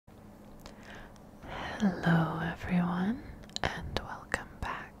Hello everyone, and welcome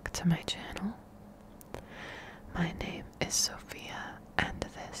back to my channel. My name is Sophia, and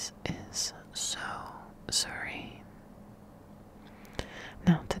this is So Serene.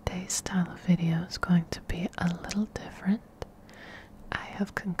 Now today's style of video is going to be a little different. I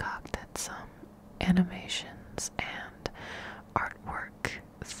have concocted some animations and artwork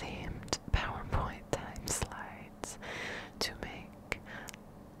themed PowerPoint type slides to make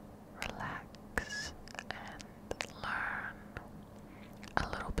relax and learn a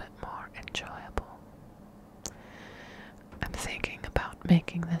little bit more enjoyable. I'm thinking about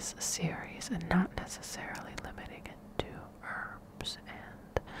making this a series and not necessarily limiting it to herbs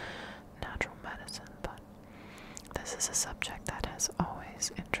and natural medicine, but this is a subject that has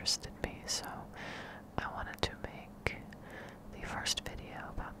always interested me, so I wanted to make the first video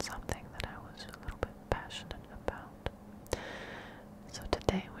about something that I was a little bit passionate about. So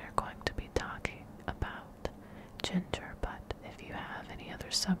today we're going to be talking about ginger, but if you have any other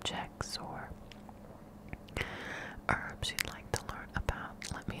subjects or herbs you'd like to learn about,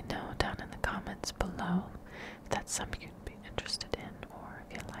 let me know down in the comments below if that's something you'd be interested in or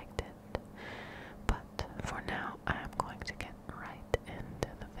if you liked it. But for now, I am going to get right into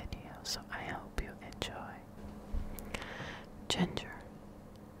the video, so I hope you enjoy. Ginger.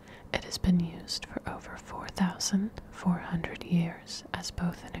 It has been used for over 4,400 years as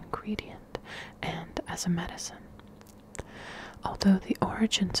both an ingredient and as a medicine. Although the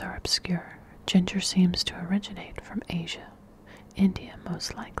origins are obscure, ginger seems to originate from Asia, India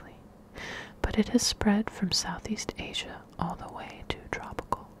most likely, but it has spread from Southeast Asia all the way to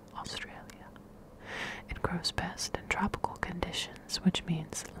tropical Australia. It grows best in tropical conditions, which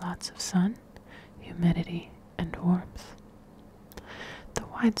means lots of sun, humidity, and warmth. The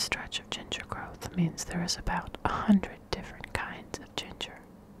wide stretch of ginger growth means there is about 100 different kinds of ginger.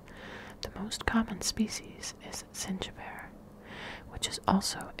 The most common species is Zingiber, which is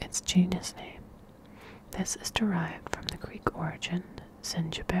also its genus name. This is derived from the Greek origin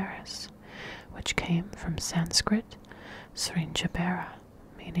Zingiberis, which came from Sanskrit Sringibera,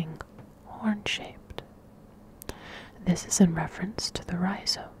 meaning horn-shaped. This is in reference to the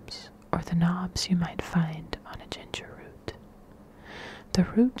rhizomes, or the knobs you might find on a ginger root. The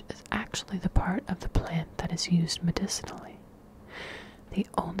root is actually the part of the plant that is used medicinally. The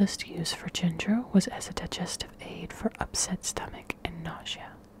oldest use for ginger was as a digestive aid for upset stomach and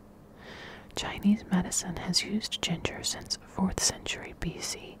nausea. Chinese medicine has used ginger since 4th century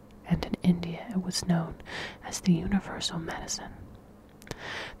BC, and in India it was known as the universal medicine.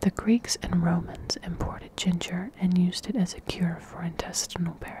 The Greeks and Romans imported ginger and used it as a cure for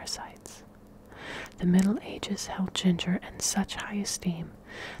intestinal parasites. The Middle Ages held ginger in such high esteem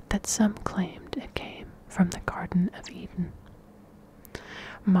that some claimed it came from the Garden of Eden.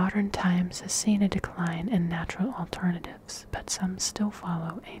 Modern times has seen a decline in natural alternatives, but some still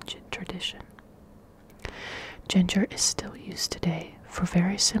follow ancient tradition. Ginger is still used today for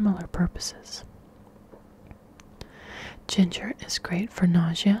very similar purposes. Ginger is great for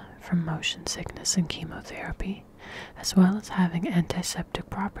nausea from motion sickness and chemotherapy, as well as having antiseptic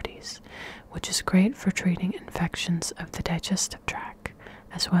properties, which is great for treating infections of the digestive tract,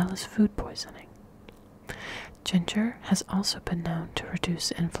 as well as food poisoning. Ginger has also been known to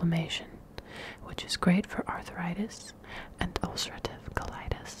reduce inflammation, which is great for arthritis and ulcerative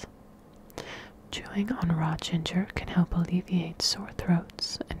colitis. Chewing on raw ginger can help alleviate sore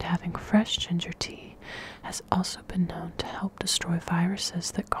throats, and having fresh ginger tea has also been known to help destroy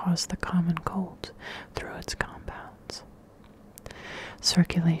viruses that cause the common cold through its compounds.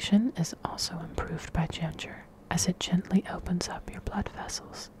 Circulation is also improved by ginger, as it gently opens up your blood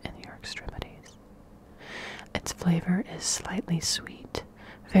vessels in your extremities. Its flavor is slightly sweet,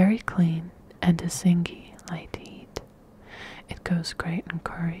 very clean, and a zingy light to eat. It goes great in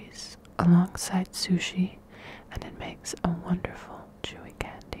curries, alongside sushi, and it makes a wonderful chewy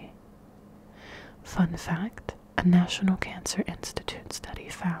candy. Fun fact, a National Cancer Institute study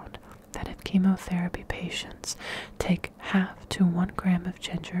found that if chemotherapy patients take half to 1 gram of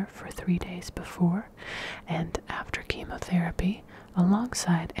ginger for 3 days before and after chemotherapy,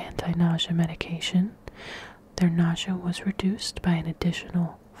 alongside anti-nausea medication, their nausea was reduced by an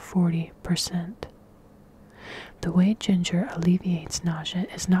additional 40%. The way ginger alleviates nausea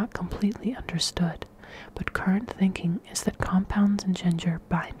is not completely understood, but current thinking is that compounds in ginger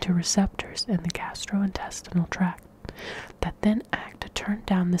bind to receptors in the gastrointestinal tract that then act to turn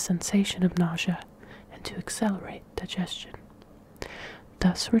down the sensation of nausea and to accelerate digestion,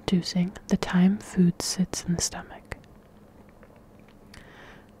 thus reducing the time food sits in the stomach.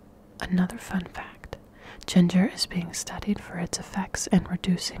 Another fun fact, Ginger is being studied for its effects in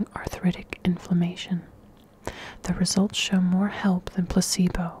reducing arthritic inflammation. The results show more help than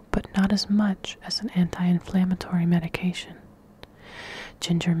placebo, but not as much as an anti-inflammatory medication.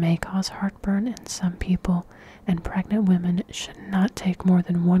 Ginger may cause heartburn in some people, and pregnant women should not take more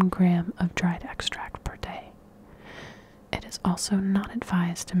than 1 gram of dried extract per day. It is also not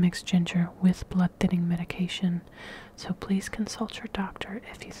advised to mix ginger with blood-thinning medication, so please consult your doctor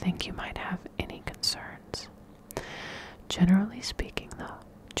if you think you might have any concerns. Generally speaking, though,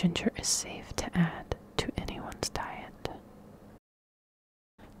 ginger is safe to add to anyone's diet.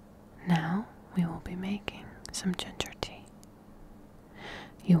 Now we will be making some ginger tea.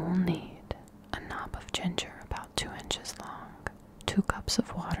 You will need a knob of ginger about 2 inches long, 2 cups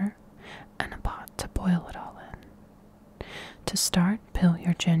of water, and a pot to boil it all in. To start, peel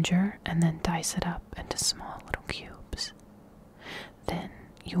your ginger and then dice it up into small little cubes. Then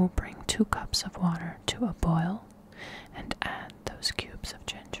you will bring 2 cups of water to a boil and add those cubes of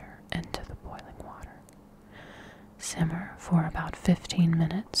ginger into the boiling water. Simmer for about 15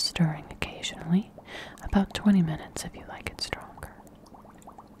 minutes, stirring occasionally, about 20 minutes if you like it stronger.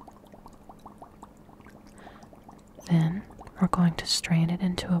 Then we're going to strain it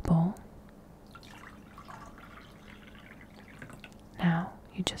into a bowl. Now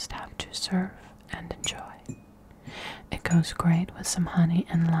you just have to serve and enjoy. It goes great with some honey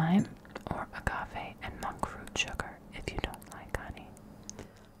and lime, or agave and monk fruit sugar if you don't like honey.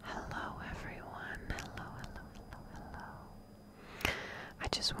 Hello everyone, hello. I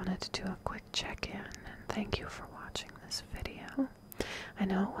just wanted to do a quick check-in and thank you for watching this video. I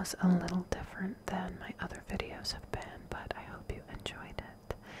know it was a little different than my other videos have been, but I hope you enjoyed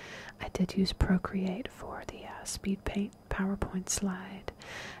it. I did use Procreate for the speed paint PowerPoint slide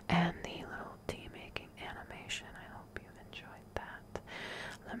and the little tea making animation. I hope you enjoyed that.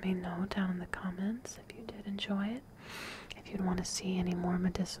 Let me know down in the comments if you did enjoy it. If you'd want to see any more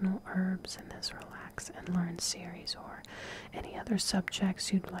medicinal herbs in this Relax and Learn series, or any other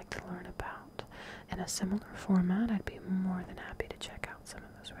subjects you'd like to learn about in a similar format, I'd be more than happy to check out some of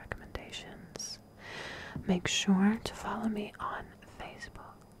those recommendations. Make sure to follow me on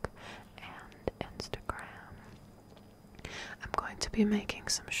Facebook and Instagram. I'm going to be making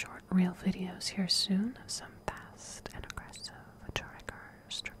some short reel videos here soon of some fast and aggressive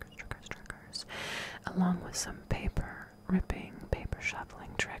triggers, along with some paper ripping, paper shuffling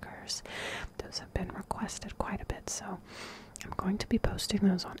triggers. Those have been requested quite a bit, so I'm going to be posting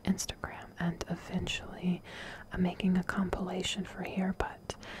those on Instagram, and eventually I'm making a compilation for here,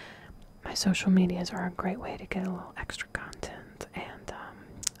 but my social medias are a great way to get a little extra content and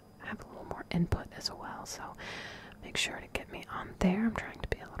have a little more input as well, so make sure to get me on there. I'm trying to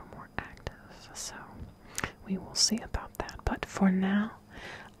be a little more active, so we will see about that. But for now,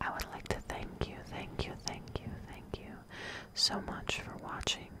 I would like to thank you so much for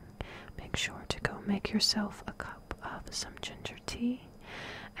watching. Make sure to go make yourself a cup of some ginger tea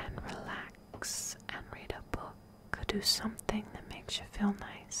and relax and read a book. Do something that makes you feel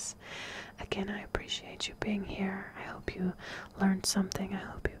nice. Again, I appreciate you being here. I hope you learned something. I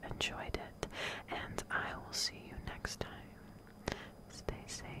hope you enjoyed it. And I will see